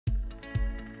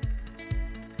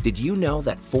Did you know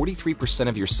that 43%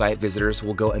 of your site visitors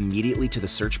will go immediately to the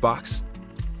search box?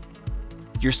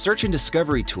 Your search and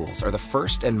discovery tools are the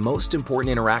first and most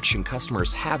important interaction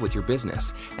customers have with your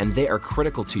business, and they are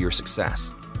critical to your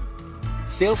success.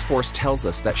 Salesforce tells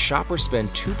us that shoppers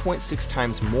spend 2.6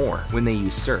 times more when they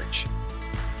use search.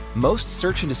 Most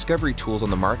search and discovery tools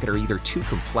on the market are either too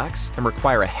complex and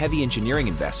require a heavy engineering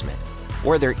investment,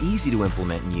 or they're easy to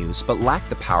implement and use but lack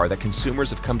the power that consumers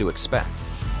have come to expect.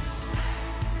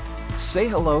 Say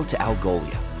hello to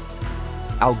Algolia.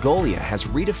 Algolia has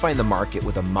redefined the market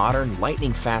with a modern,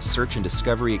 lightning-fast search and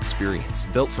discovery experience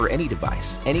built for any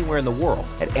device, anywhere in the world,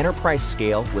 at enterprise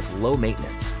scale with low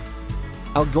maintenance.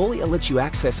 Algolia lets you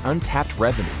access untapped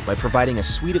revenue by providing a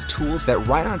suite of tools that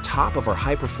ride on top of our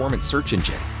high-performance search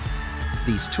engine.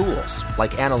 These tools,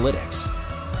 like analytics,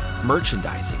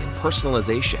 merchandising, and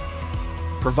personalization,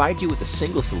 provide you with a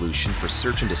single solution for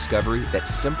search and discovery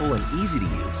that's simple and easy to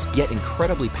use, yet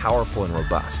incredibly powerful and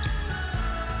robust.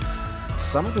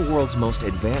 Some of the world's most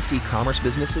advanced e-commerce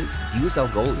businesses use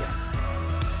Algolia.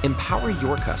 Empower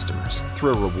your customers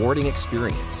through a rewarding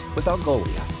experience with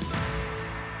Algolia.